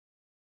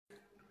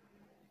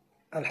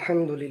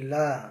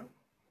আলহামদুলিল্লাহ,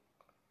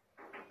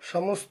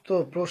 সমস্ত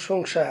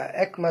প্রশংসা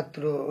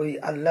একমাত্র ওই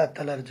আল্লাহ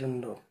তাআলার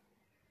জন্য,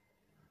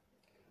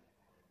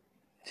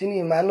 যিনি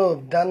মানব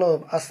দানব,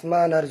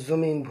 আসমান আর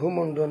জমিন,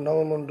 ভূমণ্ডল,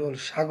 নবমণ্ডল,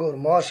 সাগর,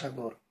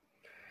 মহাসাগর,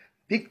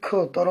 বৃক্ষ,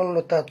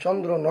 তরলতা,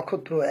 চন্দ্র,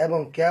 নক্ষত্র এবং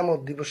কিয়ামত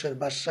দিবসের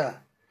বাদশাহ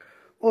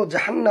ও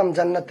জাহান্নাম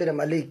জান্নাতের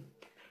মালিক।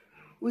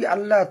 ওই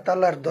আল্লাহ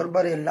তাআলার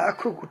দরবারে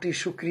লাখো কোটি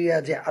শুকরিয়া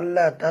যে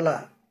আল্লাহ তাআলা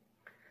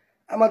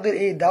আমাদের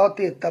এই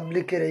দাওয়াতে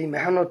তাবলিগের এই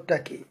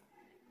মেহনতটাকে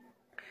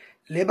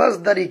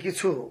লেবাসদারি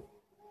কিছু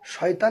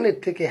শয়তানের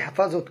থেকে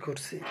হেফাজত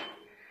করছে।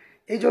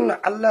 এই জন্য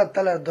আল্লাহ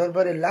তাআলার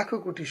দরবারে লাখো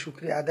কোটি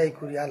শুকরিয়া আদায়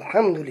করি,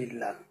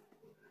 আলহামদুলিল্লাহ।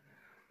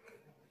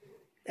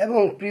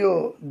 এবং প্রিয়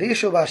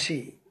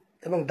দেশবাসী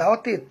এবং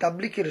দাওয়াতে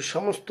তাবলিগের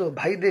সমস্ত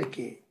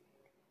ভাইদেরকে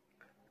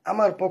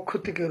আমার পক্ষ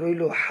থেকে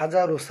রইল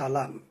হাজারো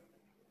সালাম।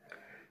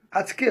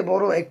 আজকে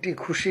বড় একটি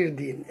খুশির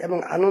দিন এবং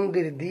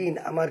আনন্দের দিন,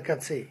 আমার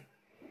কাছে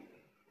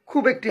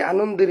খুব একটি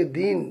আনন্দের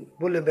দিন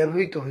বলে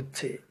ব্যবহৃত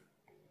হচ্ছে।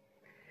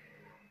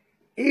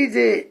 এই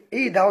যে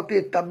এই দাওয়াতে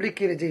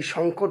তাবলিগের যে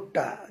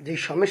সংকটটা, যে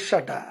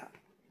সমস্যাটা,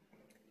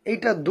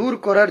 এইটা দূর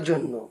করার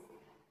জন্য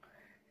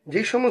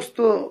যে সমস্ত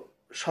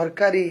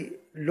সরকারি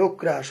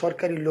লোকরা,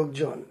 সরকারি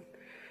লোকজন,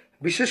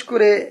 বিশেষ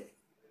করে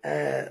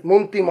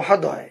মন্ত্রী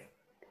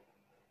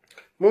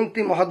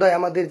মহোদয়,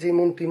 আমাদের যে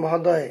মন্ত্রী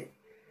মহোদয়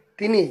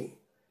তিনি,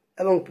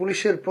 এবং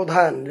পুলিশের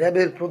প্রধান,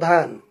 র্যাবের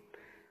প্রধান,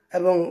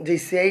 এবং যে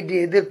সিআইডি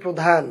এদের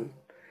প্রধান,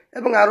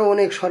 এবং আরও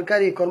অনেক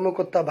সরকারি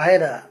কর্মকর্তা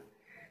ভাইয়েরা,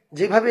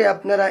 যেভাবে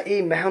আপনারা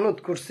এই মেহনত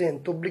করছেন,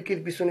 তবলিগের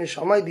পিছনে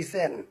সময়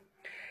দিছেন,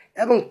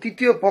 এবং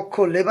তৃতীয় পক্ষ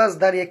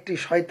লেবাসদারি একটি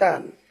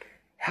শয়তান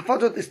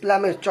হেফাজত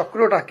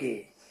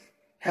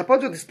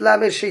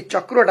ইসলামের সেই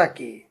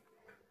চক্রটাকে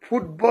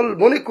ফুটবল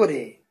মনে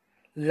করে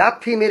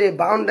লাথি মেরে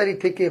বাউন্ডারি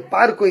থেকে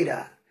পার কইরা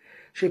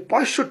সেই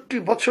 ৬৫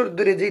 বছর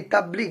ধরে যেই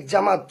তাবলিগ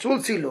জামাত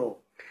চলছিল,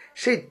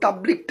 সেই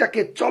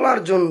তাবলিগটাকে চলার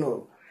জন্য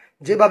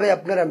যেভাবে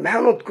আপনারা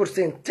মেহনত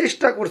করছেন,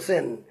 চেষ্টা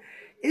করছেন,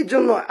 এই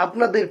জন্য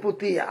আপনাদের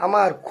প্রতি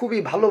আমার খুবই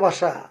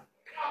ভালোবাসা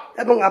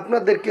এবং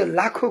আপনাদেরকে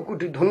লাখো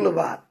কোটি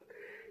ধন্যবাদ।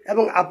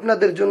 এবং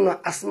আপনাদের জন্য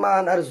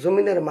আসমান আর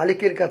জমিনের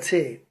মালিকের কাছে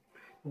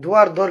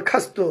দোয়ার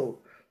দরখাস্ত,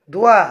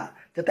 দোয়া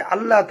যাতে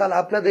আল্লাহ তাআলা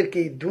আপনাদেরকে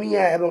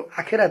দুনিয়া এবং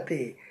আখেরাতে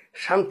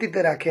শান্তিতে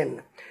রাখেন,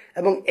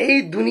 এবং এই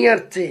দুনিয়ার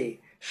চেয়ে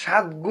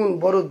 ৭ গুণ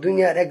বড়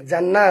দুনিয়ার এক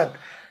জান্নাত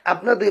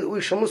আপনাদের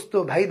ওই সমস্ত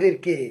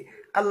ভাইদেরকে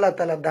আল্লাহ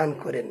তাআলা দান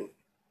করেন।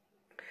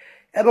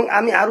 এবং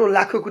আমি আরো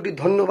লাখো কোটি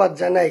ধন্যবাদ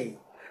জানাই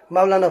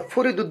মাওলানা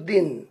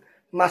ফরিদউদ্দিন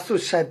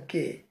মাসুদ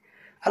সাহেবকে।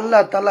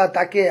 আল্লাহ তাআলা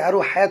তাকে আরো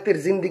হায়াতের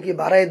জিন্দেগি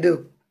বাড়ায় দেব।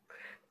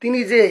 তিনি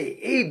যে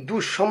এই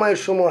দুঃসময়ের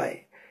সময়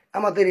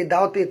আমাদের এই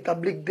দাওয়াতে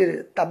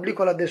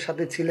তাবলিগওয়ালাদের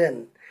সাথে ছিলেন,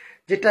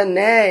 যেটা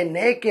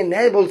ন্যায়কে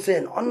ন্যায়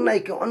বলছেন,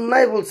 অন্যায়কে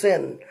অন্যায়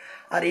বলছেন,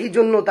 আর এই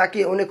জন্য তাকে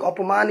অনেক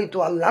অপমানিত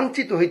আর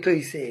লাঞ্ছিত হইতে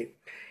হয়েছে।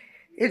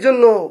 এই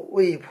জন্য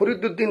ওই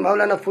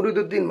মাওলানা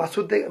ফরিদউদ্দিন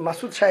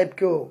মাসুদ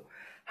সাহেবকেও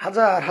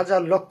হাজার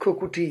হাজার লক্ষ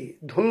কোটি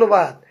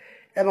ধন্যবাদ,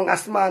 এবং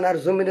আসমান আর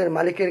জমিনের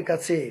মালিকের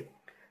কাছে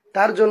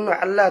তার জন্য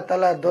আল্লাহ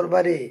তাআলার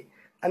দরবারে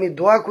আমি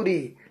দোয়া করি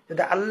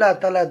যাতে আল্লাহ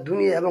তাআলা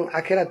দুনিয়া এবং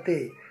আখেরাতে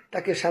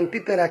তাকে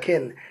শান্তিতে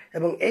রাখেন,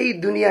 এবং এই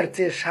দুনিয়ার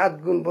চেয়ে ৭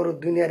 গুণ বড়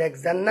দুনিয়ার এক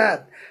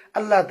জান্নাত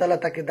আল্লাহ তাআলা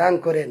তাকে দান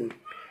করেন।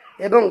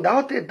 এবং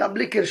দাওয়াতে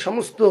তাবলিগের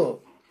সমস্ত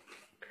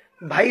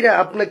ভাইরা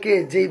আপনাকে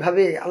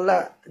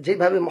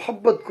যেভাবে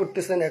মহব্বত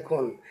করতেছেন,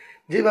 এখন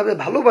যেভাবে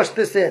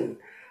ভালোবাসতেছেন,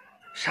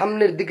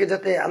 সামনের দিকে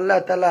যাতে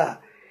আল্লাহ তাআলা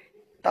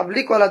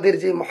তাবলিগওয়ালাদের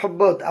যে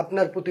মহব্বত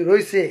আপনার প্রতি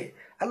রয়েছে,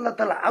 আল্লাহ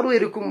তাআলা আরো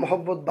এরকম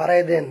মহব্বত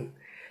বাড়ায় দেন,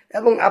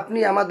 এবং আপনি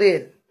আমাদের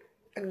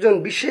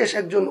বিশেষ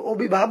একজন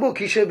অভিভাবক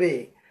হিসেবে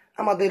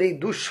আমাদের এই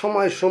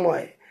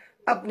দুঃসময়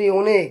আপনি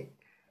অনেক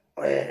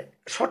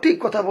সঠিক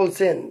কথা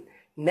বলছেন,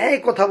 ন্যায়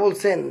কথা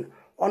বলছেন,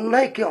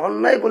 অন্যায়কে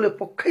অন্যায় বলে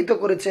প্রখ্যায়িত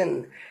করেছেন।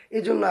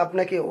 এই জন্য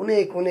আপনাকে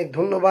অনেক অনেক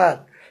ধন্যবাদ,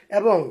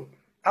 এবং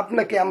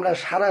আপনাকে আমরা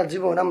সারা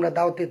জীবন, আমরা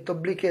দাওয়াতে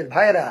তাবলিগের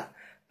ভাইয়েরা,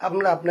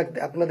 আমরা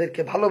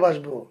আপনাদেরকে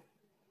ভালোবাসবো।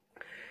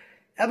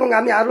 এবং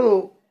আমি আরো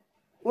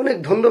অনেক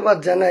ধন্যবাদ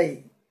জানাই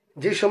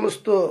যে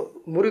সমস্ত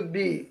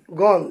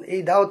মুরব্বীগণ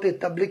এই দাওয়াতে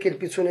তাবলিগের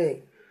পিছনে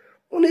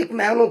অনেক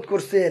মেহনত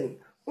করছেন,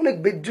 অনেক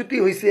বেজ্জতি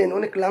হইছেন,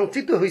 অনেক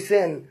লাঞ্ছিত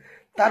হইছেন,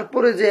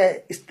 তারপরে যে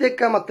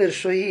ইস্তেকামাতের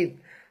সহিত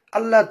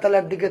আল্লাহ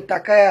তাআলার দিকে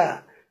তাকায়া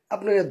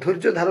আপনারা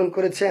ধৈর্য ধারণ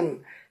করেছেন,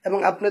 এবং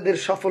আপনাদের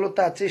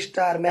সফলতা,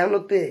 চেষ্টা আর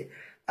মেহনতে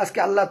আজকে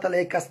আল্লাহ তাআলা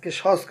এই কাজকে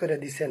সহজ করে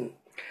দিয়েছেন।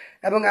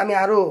 এবং আমি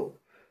আরো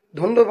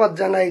ধন্যবাদ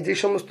জানাই যে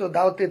সমস্ত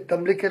দাওয়াতে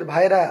তাবলিগের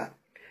ভাইরা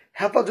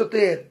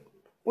হেফাজতের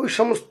ওই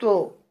সমস্ত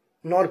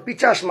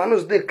নরপিচাস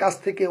মানুষদের কাছ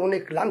থেকে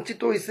অনেক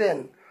লাঞ্ছিত হইছেন,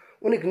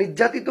 অনেক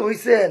নির্যাতিত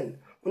হইছেন,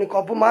 অনেক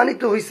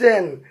অপমানিত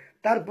হইছেন,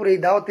 তারপরে এই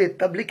দাওয়াতে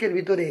তাবলিগের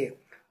ভিতরে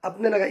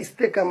আপনারা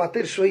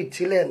ইস্তেকামাতের সহিত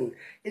ছিলেন।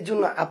 এই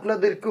জন্য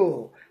আপনাদেরকেও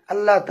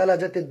আল্লাহ তাআলা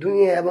যাতে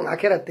দুনিয়া এবং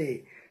আখেরাতে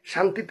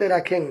শান্তিতে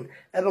রাখেন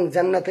এবং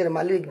জান্নাতের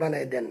মালিক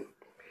বানায় দেন।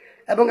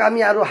 এবং আমি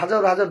আরো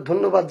হাজার হাজার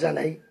ধন্যবাদ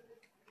জানাই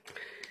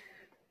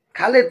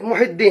খালেদ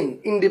মহিউদ্দিন,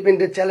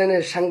 ইন্ডিপেন্ডেন্ট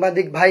চ্যানেলের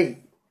সাংবাদিক ভাই,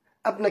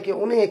 আপনাকে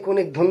অনেক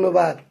অনেক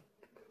ধন্যবাদ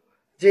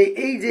যে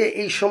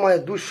এই সময়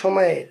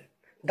দুঃসময়ের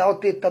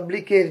দাওয়াতে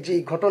তাবলীগের যে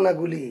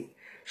ঘটনাগুলি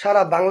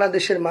সারা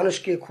বাংলাদেশের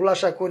মানুষকে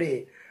খোলাসা করে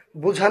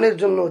বোঝানোর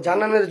জন্য,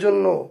 জানানোর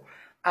জন্য,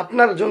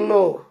 আপনার জন্য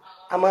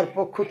আমার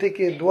পক্ষ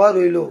থেকে দোয়া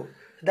রইল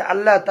যে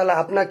আল্লাহ তাআলা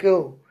আপনাকেও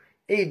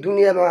এই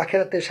দুনিয়া এবং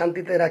আখিরাতে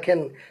শান্তিতে রাখেন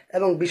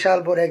এবং বিশাল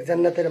বড় এক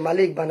জান্নাতের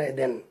মালিক বানায়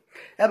দেন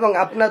এবং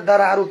আপনার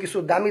দ্বারা আরো কিছু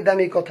দামি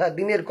দামি কথা,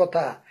 দিনের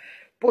কথা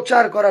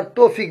প্রচার করার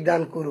তৌফিক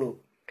দান করুক।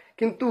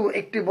 কিন্তু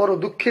একটি বড়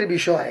দুঃখের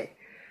বিষয়,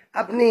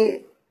 আপনি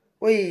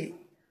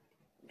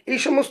এই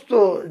সমস্ত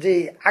যে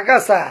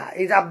আগাছা,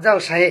 এই যে আফজাল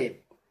সাহেব,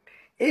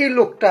 এই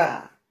লোকটা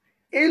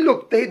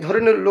এই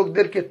ধরনের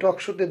লোকদেরকে টক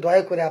শোতে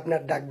দয়া করে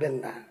আপনার ডাকবেন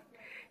না।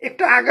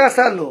 একটা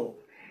আগাছা লোক,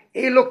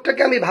 এই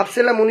লোকটাকে আমি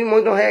ভাবছিলাম উনি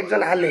মনে হয়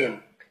একজন আলেম,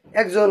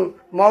 একজন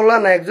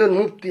মাওলানা, একজন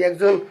মুফতি,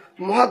 একজন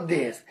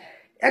মহাদ্দেশ,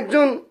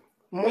 একজন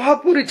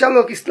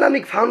মহাপরিচালক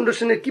ইসলামিক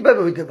ফাউন্ডেশনের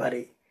কিভাবে হইতে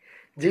পারে?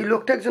 যে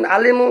লোকটা একজন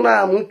আলেমও না,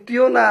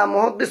 মুফতিও না,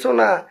 মহাদ্দেশও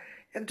না,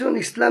 একজন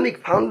ইসলামিক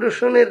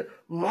ফাউন্ডেশনের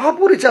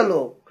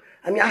মহাপরিচালক।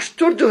 আমি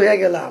আশ্চর্য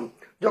হয়ে গেলাম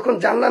যখন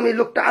জানলাম এই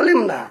লোকটা আলেম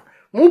না,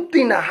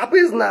 মুফতি না,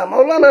 হাফেজ না,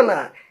 মাওলানা না,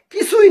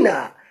 কিছুই না,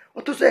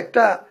 অথচ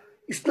একটা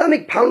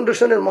ইসলামিক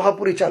ফাউন্ডেশনের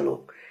মহাপরিচালক।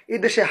 এই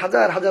দেশে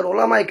হাজার হাজার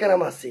ওলামায়ে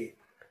কেরাম আছে।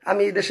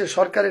 আমি এই দেশের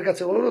সরকারের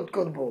কাছে অনুরোধ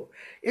করব,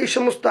 এই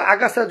সমস্ত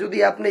আগাছা যদি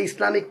আপনি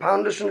ইসলামিক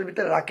ফাউন্ডেশনের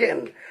ভিতরে রাখেন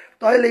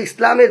তাহলে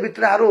ইসলামের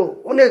ভিতরে আরো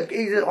অনেক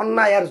এই যে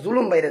অন্যায় আর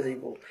জুলুম বাইরে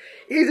যাইব।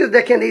 এই যে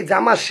দেখেন এই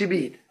জামাত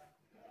শিবির,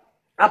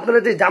 আপনারা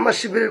যে জামাত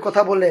শিবিরের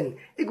কথা বলেন,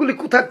 এগুলি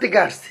কোথার থেকে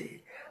আসছে?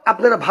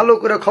 আপনারা ভালো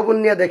করে খবর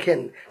নিয়ে দেখেন,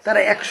 তারা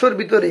 100-র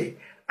ভিতরে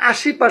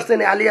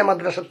 80% আলিয়া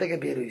মাদ্রাসা থেকে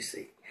বের হয়েছে।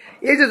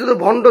 এই যে যত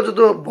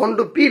ভণ্ড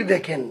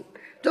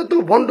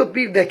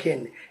পীর দেখেন,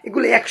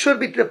 এগুলি 100-র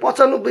ভিতরে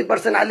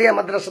 95% আলিয়া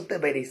মাদ্রাসা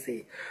থেকে বেরিয়েছে।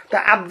 তা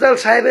আফজাল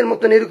সাহেবের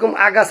মতন এরকম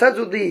আগাছা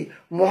যদি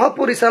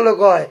মহাপরিচালক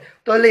হয়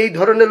তাহলে এই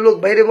ধরনের লোক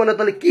বাইরে মনে,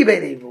 তাহলে কি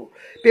বাইরেইব?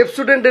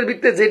 পেপসুডেন্টের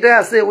ভিতরে যেটা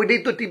আছে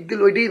ওইটাই তো টিপ দিল,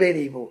 ওইটাই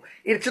বাইরেইব,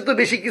 এর চেয়ে তো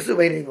বেশি কিছু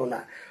বাইরেইব না।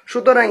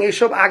 সুতরাং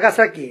এইসব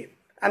আগাছাকে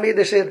আমি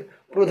দেশের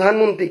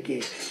প্রধানমন্ত্রীকে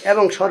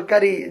এবং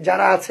সরকারি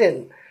যারা আছেন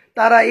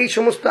তারা এই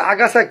সমস্ত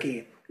আগাছাকে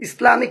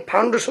ইসলামিক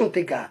ফাউন্ডেশন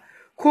থেকে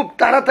খুব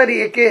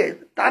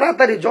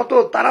তাড়াতাড়ি যত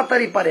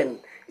তাড়াতাড়ি পারেন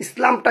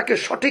ইসলামটাকে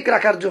সঠিক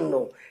রাখার জন্য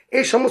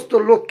এই সমস্ত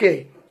লোককে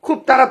খুব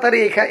তাড়াতাড়ি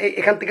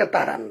এখান থেকে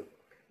তাড়ান।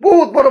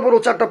 বহুত বড় বড়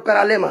চাটপকার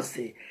আলেম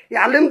আছে, এই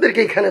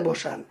আলেমদেরকে এখানে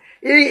বসান।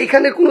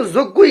 এখানে কোনো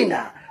যোগ্যই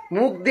না,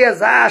 মুখ দিয়ে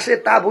যা আসে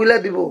তা বইলা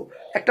দিব,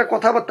 একটা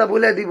কথাবার্তা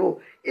বইলা দিব।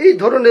 এই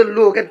ধরনের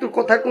লোক, একটু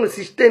কথার কোনো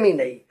সিস্টেমই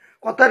নাই,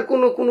 কথার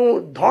কোনো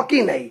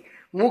ধকই নাই,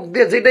 মুখ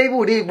দিয়ে যেটাই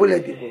ওটাই বলে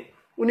দিব।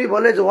 উনি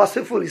বলে যে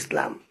ওয়াসিফুল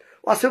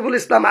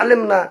ইসলাম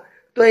আলেম না,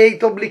 তো এই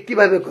তবলিগ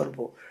কিভাবে করব?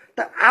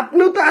 তা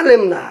আপনিও তো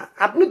আলেম না,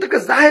 আপনি তো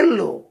একটা জাহেল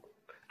লোক,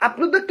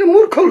 আপনি তো একটা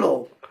মূর্খ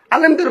লোক।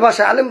 আলেমদের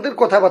ভাষা, আলেমদের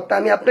কথাবার্তা,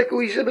 আমি আপনাকে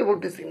ওই হিসেবে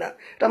বলতেছি না,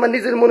 এটা আমার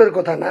নিজের মনের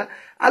কথা না।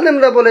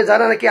 আলেমরা বলে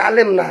যারা নাকি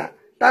আলেম না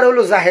তারা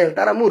হলো জাহেল,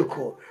 তারা মূর্খ।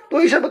 তো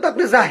ওই হিসাবে তো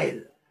আপনি জাহেল,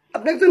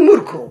 আপনি একজন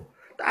মূর্খ।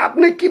 তা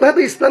আপনি কিভাবে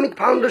ইসলামিক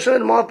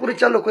ফাউন্ডেশনের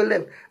মহাপরিচালক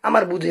হইলেন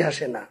আমার বুঝে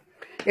আসে না।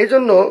 এই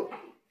জন্য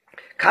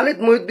খালিদ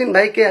মহিউদ্দিন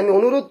ভাইকে আমি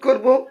অনুরোধ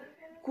করব,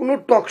 কোনো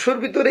টকশোর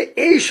ভিতরে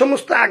এই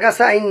সমস্ত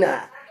আগাছা আইন না,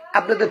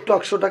 আপনাদের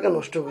টকশোটাকে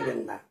নষ্ট করেন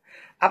না।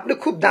 আপনি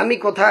খুব দামি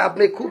কথা,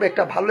 আপনি খুব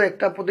একটা ভালো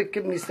একটা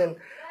পদক্ষেপ নিচ্ছেন,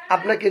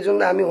 আপনাকে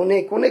জন্য আমি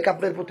অনেক অনেক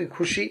আপনার প্রতি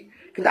খুশি।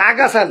 কিন্তু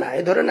আগাছা না,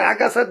 এই ধরনের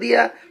আগাছা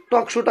দিয়া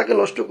টকশোটাকে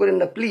নষ্ট করেন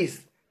না প্লিজ,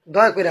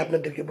 দয়া করে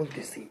আপনাদেরকে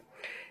বলতেছি।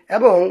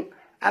 এবং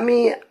আমি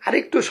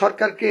আরেকটু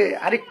সরকারকে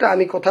আরেকটা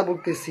আমি কথা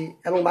বলতেছি,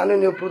 এবং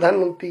মাননীয়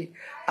প্রধানমন্ত্রী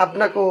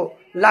আপনাকেও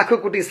লাখো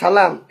কোটি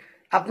সালাম।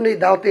 আপনি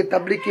দাওয়াতে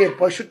তাবলীগের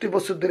 65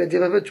 বছর ধরে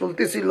যেভাবে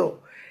চলতেছিল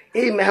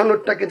এই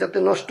মেহনতটাকে যাতে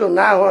নষ্ট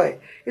না হয়,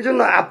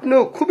 এজন্য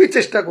আপনিও খুবই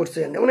চেষ্টা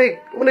করছেন, অনেক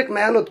অনেক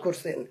মেহনত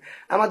করছেন।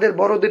 আমাদের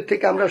বড়দের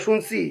থেকে আমরা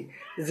শুনছি,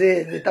 যে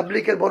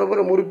তাবলীগের বড়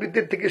বড়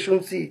মুরব্বীদের থেকে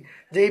শুনছি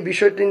যে এই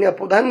বিষয়টি নিয়ে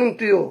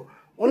প্রধানমন্ত্রীও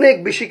অনেক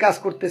বেশি কাজ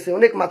করতেছে,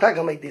 অনেক মাথা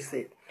ঘামাইতেছে।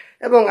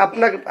 এবং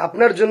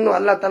আপনার জন্য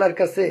আল্লাহ তাআলার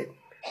কাছে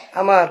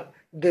আমার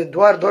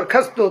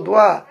দরখাস্ত,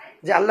 দোয়া,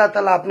 যে আল্লাহ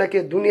তাআলা আপনাকে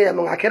দুনিয়া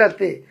এবং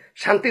আখেরাতে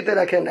শান্তিতে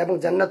রাখেন এবং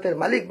জান্নাতের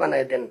মালিক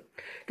বানায় দেন।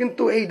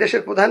 কিন্তু এই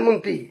দেশের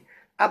প্রধানমন্ত্রী,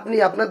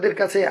 আপনাদের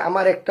কাছে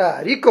আমার একটা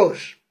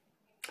রিকোয়েস্ট,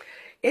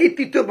 এই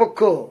তৃতীয় পক্ষ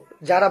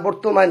যারা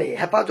বর্তমানে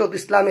হেফাজত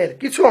ইসলামের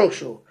কিছু অংশ,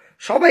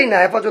 সবাই না,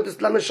 হেফাজত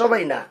ইসলামের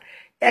সবাই না,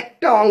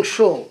 একটা অংশ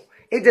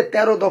এই যে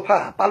 13 দফা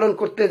পালন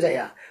করতে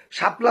যায়া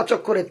শাপলা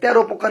চক্করে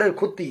 13 প্রকারের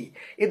ক্ষতি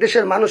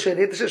এদেশের মানুষের,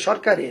 এদেশের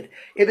সরকারের,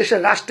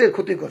 এদেশের রাষ্ট্রের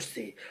ক্ষতি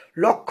করছে।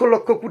 লক্ষ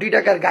লক্ষ কোটি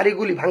টাকার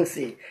গাড়িগুলি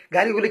ভাঙছে,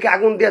 গাড়িগুলিকে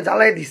আগুন দিয়ে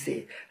জ্বালাই দিছে,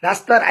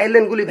 রাস্তার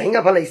আইল্যান্ডগুলি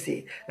ভেঙে ফেলাইছে,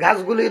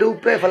 গাছগুলির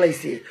উপরে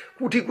ফেলাইছে,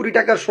 কোটি কোটি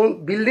টাকার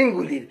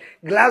বিল্ডিংগুলির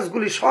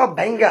গ্লাসগুলি সব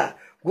ভেঙ্গা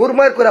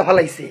গোরমার করে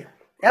ফেলাইছে।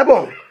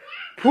 এবং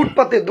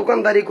ফুটপাতে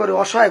দোকানদারি করে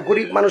অসহায়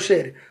গরিব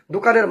মানুষের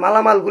দোকানের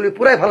মালামালগুলি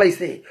পুরাই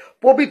ফেলাইছে।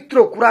 পবিত্র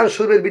কোরআন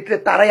শরীফের ভিতরে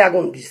তারাই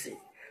আগুন দিছে।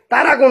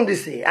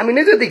 আমি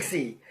নিজে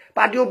দেখছি,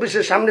 পার্টি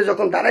অফিসের সামনে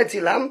যখন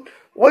দাঁড়াইছিলাম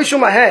ওই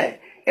সময়। হ্যাঁ,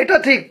 এটা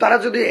ঠিক, তারা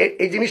যদি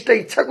এই জিনিসটা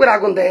ইচ্ছা করে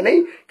আগুন দেয় নাই,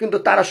 কিন্তু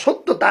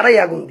তারাই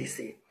আগুন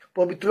দিছে,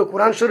 পবিত্র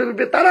কোরআন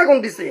শরীফের তারা আগুন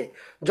দিছে।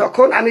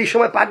 যখন আমি এই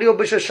সময় পার্টি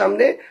অফিসের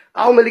সামনে,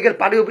 আওয়ামী লীগের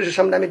পার্টি অফিসের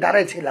সামনে আমি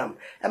দাঁড়াইছিলাম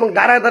এবং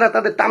দাঁড়ায়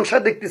তাদের তামসা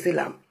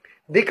দেখতেছিলাম,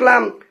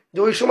 দেখলাম যে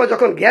ওই সময়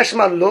যখন গ্যাস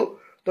মারলো,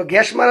 তো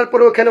গ্যাস মারার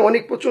পরে ওখানে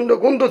অনেক প্রচন্ড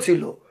গন্ধ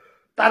ছিল।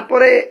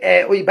 তারপরে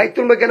ওই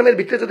বাইতুল মোকাররমের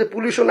ভিতরে যাতে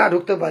পুলিশও না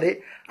ঢুকতে পারে,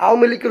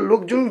 আওয়ামী লীগের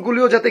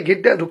লোকজনগুলিও যাতে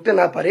গেটটা ঢুকতে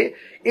না পারে,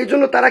 এই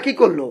জন্য তারা কি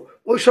করলো,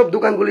 ওই সব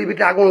দোকানগুলির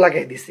ভিতরে আগুন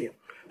লাগাই দিছে।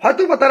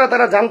 হয়তো বা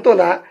তারা জানতো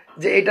না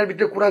যে এটার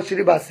ভিতরে কোরআন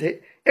শরীফ আছে,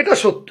 এটা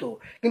সত্য,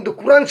 কিন্তু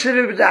কোরআন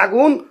শরীফের ভিতরে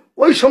আগুন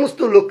ওই সমস্ত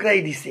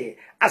লোকরাই দিছে।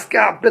 আজকে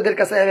আপনাদের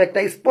কাছে আমি একটা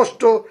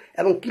স্পষ্ট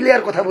এবং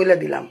ক্লিয়ার কথা বলে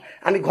দিলাম,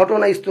 আমি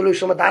ঘটনাস্থলে ওই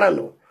সময়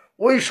দাঁড়ানো,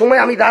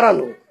 আমি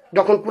দাঁড়ানো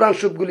যখন কোরআন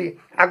শরীফগুলি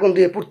আগুন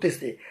দিয়ে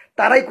পুড়তেছে,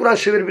 তারাই কোরআন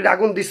শরীফের ভিতরে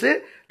আগুন দিছে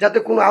যাতে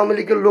কোনো আওয়ামী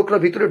লীগের লোকরা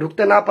ভিতরে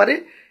ঢুকতে না পারে,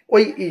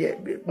 ওই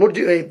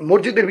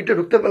মসজিদের ভিতরে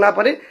ঢুকতে না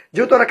পারে,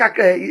 যেহেতু ওরা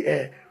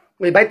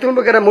ওই বাইতুল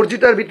মোকাররম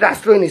মসজিদের ভিতরে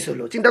আশ্রয় নিয়েছিল।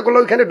 চিন্তা করলো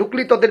ওইখানে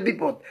ঢুকলেই তাদের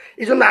বিপদ,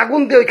 এই জন্য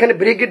আগুন দিয়ে ওইখানে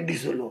ব্রিগেড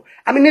দিছিল।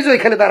 আমি নিজে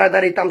ওইখানে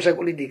দাঁড়িয়ে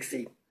তামসাগুলি দেখছি।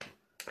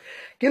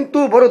 কিন্তু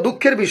বড়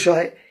দুঃখের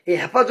বিষয়, এই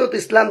হেফাজত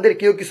ইসলামদের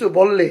কেউ কিছু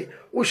বললে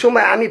ওই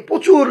সময় আমি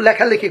প্রচুর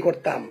লেখালেখি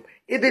করতাম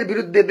এদের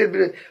বিরুদ্ধে।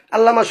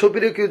 আল্লামা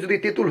শফিরে কেউ যদি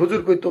তেতুল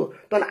হুজুর কইতো,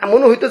 তখন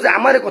মনে হইতো যে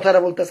আমার কথাটা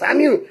বলতেছে,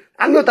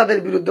 আমিও তাদের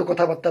বিরুদ্ধে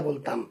কথাবার্তা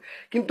বলতাম।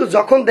 কিন্তু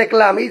যখন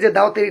দেখলাম এই যে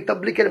দাওয়াতের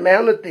তাবলীগের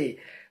মেহনতে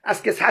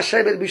আজকে স্যার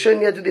সাহেবের বিষয়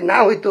নিয়ে যদি না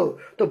হইতো,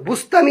 তো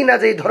বুঝতামই না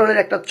যে এই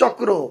ধরনের একটা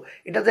চক্র,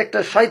 এটা যে একটা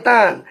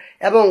শয়তান।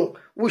 এবং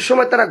ওই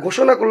সময় তারা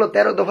ঘোষণা করলো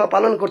 13 দফা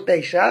পালন করতে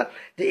আইসা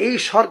যে এই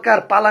সরকার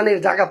পালানের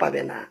জায়গা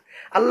পাবে না।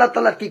 আল্লাহ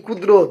তাআলার কি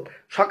কুদরত,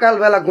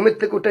 সকালবেলা ঘুমের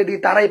থেকে উঠে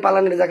দিয়ে তারাই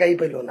পালানের জায়গায়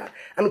পেল না।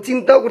 আমি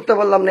চিন্তাও করতে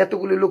পারলাম না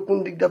এতগুলি লোক কোন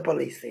দিক দিয়ে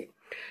পালাইছে।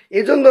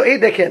 এই জন্য এই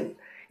দেখেন,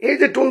 এই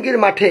যে টঙ্গীর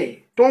মাঠে,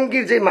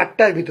 টঙ্গীর যে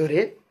মাঠটার ভিতরে,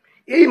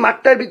 এই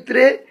মাঠটার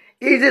ভিতরে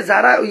এই যে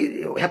যারা ওই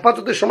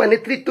হেফাজতের সময়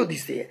নেতৃত্ব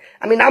দিছে,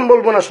 আমি নাম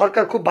বলবো না,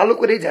 সরকার খুব ভালো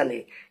করেই জানে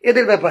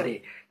এদের ব্যাপারে,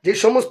 যে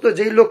সমস্ত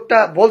যেই লোকটা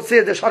বলছে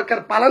যে সরকার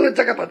পালানোর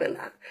জায়গা পাবে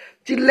না,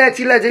 চিল্লায়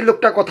চিল্লায় যে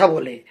লোকটা কথা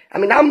বলে,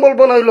 আমি নাম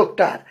বলবো না ওই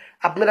লোকটার,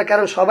 আপনারা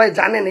কারণ সবাই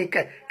জানেন এই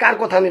কার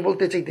কথা আমি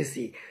বলতে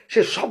চাইতেছি।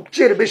 সে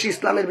সবচেয়ে বেশি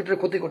ইসলামের ভিতরে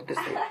ক্ষতি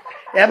করতেছে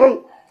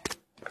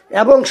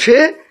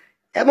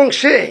এবং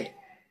সে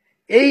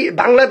এই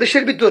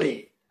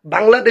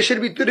বাংলাদেশের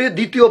ভিতরে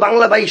দ্বিতীয়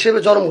বাংলা ভাই হিসেবে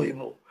জন্ম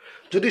হইব।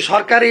 যদি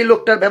সরকার এই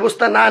লোকটার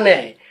ব্যবস্থা না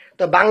নেয়,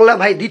 তো বাংলা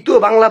ভাই, দ্বিতীয়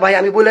বাংলা ভাই,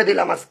 আমি বলে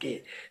দিলাম আজকে,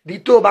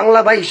 দ্বিতীয় বাংলা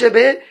ভাই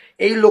হিসেবে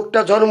এই লোকটা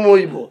জন্ম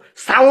হইব।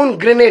 সাউন্ড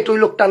গ্রেনেড ওই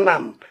লোকটার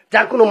নাম,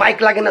 যার কোনো মাইক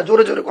লাগে না,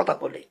 জোরে জোরে কথা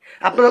বলে।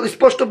 আপনারা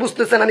স্পষ্ট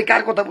বুঝতেছেন আমি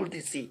কার কথা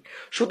বলতেছি।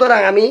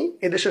 সুতরাং আমি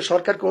এদেশের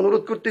সরকারকে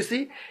অনুরোধ করতেছি,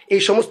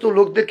 এই সমস্ত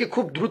লোকদেরকে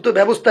খুব দ্রুত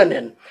ব্যবস্থা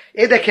নেন।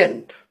 এই দেখেন,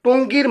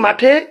 টঙ্গীর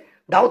মাঠে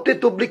দাওয়াতে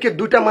তাবলীগের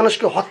 2টা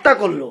মানুষকে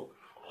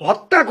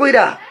হত্যা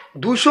কইরা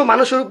 200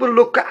 মানুষের উপর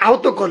লোককে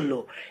আহত করলো।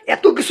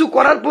 এত কিছু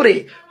করার পরে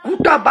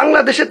গোটা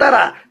বাংলাদেশে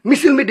তারা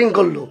মিছিল মিটিং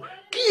করলো।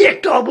 কি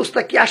একটা অবস্থা,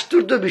 কি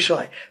আশ্চর্য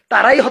বিষয়।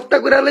 তারাই হত্যা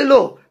করে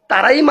লইলো,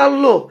 তারাই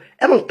মারলো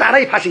এবং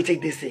তারাই ফাঁসি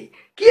চাইতেছে।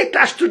 কি একটা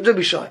আশ্চর্য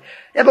বিষয়।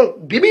 এবং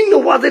বিভিন্ন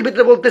ওয়াজের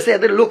ভিতরে বলতেছে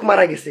এদের লোক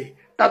মারা গেছে,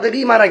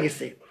 তাদেরই মারা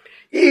গেছে।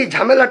 এই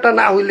ঝামেলাটা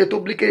না হইলে,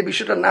 তাবলীগের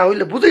বিষয়টা না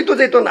হইলে বুঝাই তো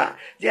যেত না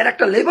যে এরা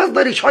একটা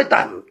লেবাসদারি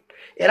শয়তান।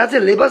 এরা যে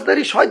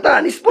লেবাসদারি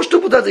শয়তান স্পষ্ট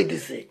বোঝা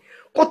যাইতেছে।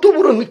 কত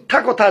বড় মিথ্যা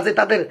কথা যে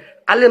তাদের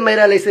আলেম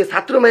মাইরা লাইছে,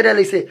 ছাত্র মাইরা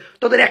লাইছে।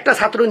 তোদের একটা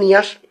ছাত্র নিয়ে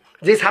আস,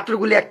 যে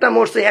ছাত্রগুলি একটা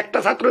মরছে, একটা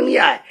ছাত্র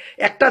নিয়ে আয়।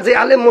 একটা যে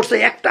আলেম মরছে,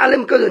 একটা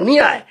আলেমকে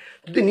নিয়ে আয়।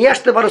 যদি নিয়ে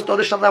আসতে পারো,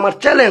 তোদের সাথে আমার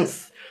চ্যালেঞ্জ,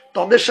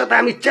 তোদের সাথে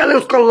আমি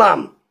চ্যালেঞ্জ করলাম।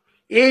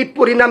 এই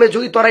পরিণামে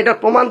যদি তোরা এটা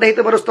প্রমাণ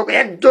দিতে পারো, তোকে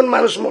একজন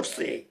মানুষ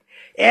মরছে,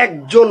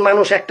 একজন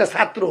মানুষ, একটা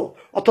ছাত্র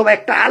অথবা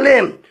একটা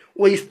আলেম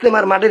ওই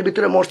ইস্তেমার মাঠের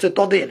ভিতরে মরছে,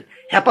 তোদের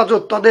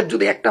হেফাজত, তোদের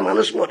যদি একটা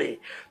মানুষ মরে,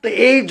 তো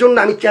এই জন্য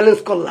আমি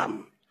চ্যালেঞ্জ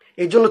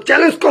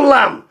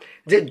করলাম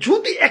যে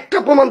যদি একটা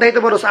প্রমাণ দিতে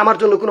পারো, আমার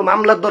জন্য কোনো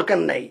মামলার দরকার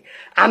নাই।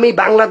 আমি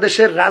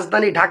বাংলাদেশের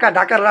রাজধানী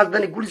ঢাকার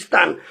রাজধানী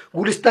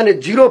গুলিস্তানের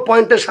 0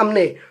 পয়েন্টের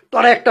সামনে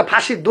তোরা একটা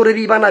ফাঁসির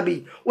দড়ি বানাবি,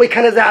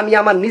 ওইখানে যে আমি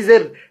আমার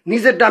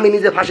নিজেরটা আমি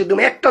নিজে ফাঁসি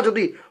দেবো, একটা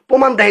যদি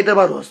প্রমাণ দেখাইতে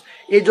পারোস।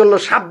 এই জন্য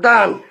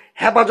সাবধান,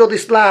 হেফাজত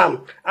ইসলাম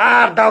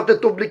আর দাওয়াতে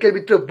তাবলীগের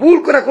ভিতরে ভুল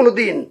করে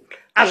কোনোদিন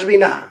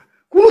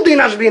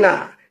আসবি না।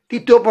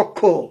 তৃতীয় পক্ষ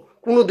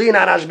কোনোদিন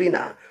আর আসবি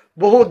না।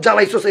 বহুত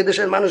জ্বালাইছস এই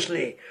দেশের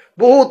মানুষরে,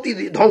 বহুত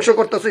ধ্বংস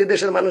করতেছ এই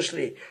দেশের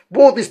মানুষরে,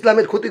 বহুত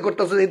ইসলামের ক্ষতি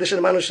করতেছ এই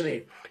দেশের মানুষরে।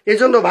 এই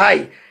জন্য ভাই,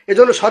 এই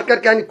জন্য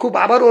সরকারকে আমি খুব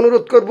আবার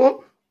অনুরোধ করব,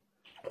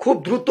 খুব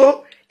দ্রুত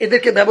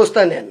এদেরকে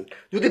ব্যবস্থা নেন।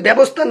 যদি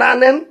ব্যবস্থা না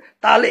নেন,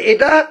 তাহলে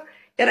এরা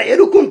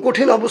এরকম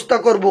কঠিন অবস্থা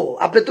করব।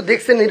 আপনি তো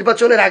দেখছেন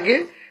নির্বাচনের আগে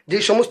যে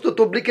সমস্ত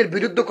তাবলীগের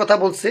বিরুদ্ধে কথা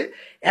বলছে,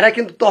 এরা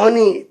কিন্তু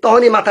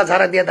তখনই মাথা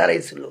ঝাড়া দিয়ে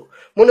দাঁড়াইছিল,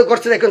 মনে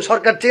করছে এখন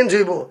সরকার চেঞ্জ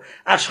হইব।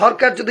 আর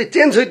সরকার যদি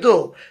চেঞ্জ হইতো,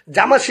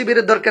 জামাত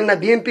শিবিরের দরকার নাই,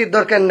 বিএনপির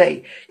দরকার নাই।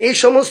 এই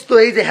সমস্ত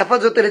এই যে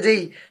হেফাজতের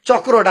যেই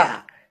চক্রটা,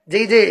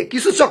 যে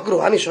কিছু চক্র,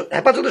 আমি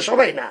হেফাজতের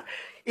সবাই না,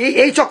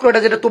 এই চক্রটা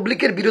যেটা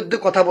তাবলীগের বিরুদ্ধে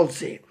কথা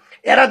বলছে,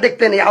 এরা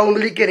দেখতেন এই আওয়ামী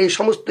লীগের এই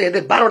সমস্ত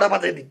এদের 12টা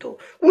বাজায় দিত।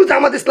 কোনো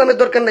জামাত ইসলামের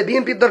দরকার নাই,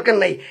 বিএনপির দরকার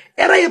নাই,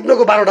 এরাই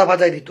আপনাকে 12টা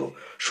বাজায় দিত।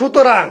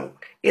 সুতরাং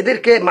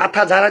এদেরকে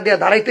মাথা ঝাড়া দিয়ে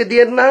দাঁড়াইতে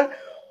দিয়েন না।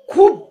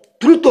 খুব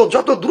দ্রুত,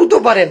 যত দ্রুত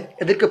পারেন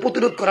এদেরকে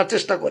প্রতিরোধ করার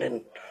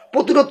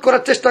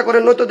চেষ্টা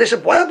করেন, নয়তো দেশে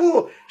ভয়াবহ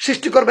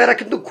সৃষ্টি করবে। এরা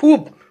কিন্তু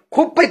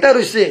খুব পাইতা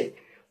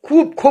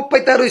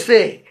রয়েছে।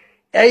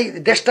 এই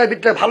দেশটার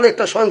ভিতরে ভালো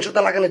একটা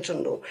সহিংসতা লাগানোর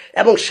জন্য,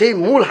 এবং সেই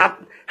মূল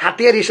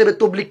হাতিয়ার হিসেবে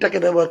তবলিগটাকে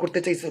ব্যবহার করতে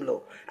চাইছিল।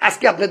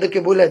 আজকে আপনাদেরকে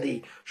বলে দিই,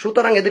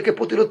 সুতরাং এদেরকে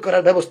প্রতিরোধ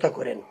করার ব্যবস্থা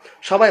করেন।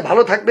 সবাই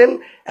ভালো থাকবেন,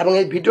 এবং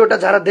এই ভিডিওটা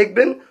যারা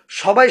দেখবেন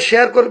সবাই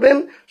শেয়ার করবেন,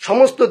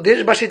 সমস্ত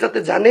দেশবাসী যাতে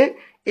জানে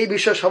এই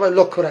বিষয়ে সবাই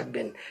লক্ষ্য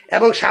রাখবেন।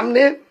 এবং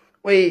সামনে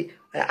ওই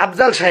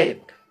আফজাল সাহেব,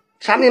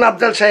 শামীম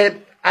আফজাল সাহেব,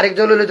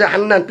 আরেকজন হলো যে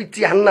হান্নান,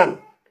 পিচ্চি হান্নান,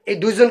 এই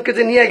দুইজনকে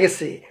যে নিয়ে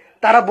গেছে,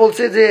 তারা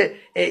বলছে যে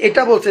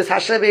এটা বলছে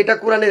স্যার সাহেব এটা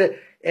কোরআনের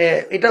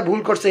এটা ভুল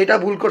করছে, এটা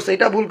ভুল করছে,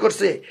 এটা ভুল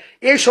করছে।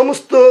 এই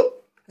সমস্ত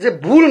যে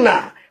ভুল না,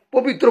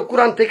 পবিত্র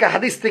কোরআন থেকে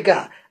হাদিস থেকে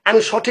আমি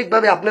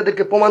সঠিকভাবে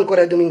আপনাদেরকে প্রমাণ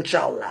করে দেব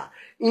ইনশাআল্লাহ।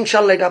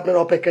 ইনশাআল্লাহ এটা আপনারা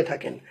অপেক্ষায়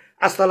থাকেন।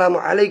 আসসালামু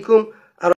আলাইকুম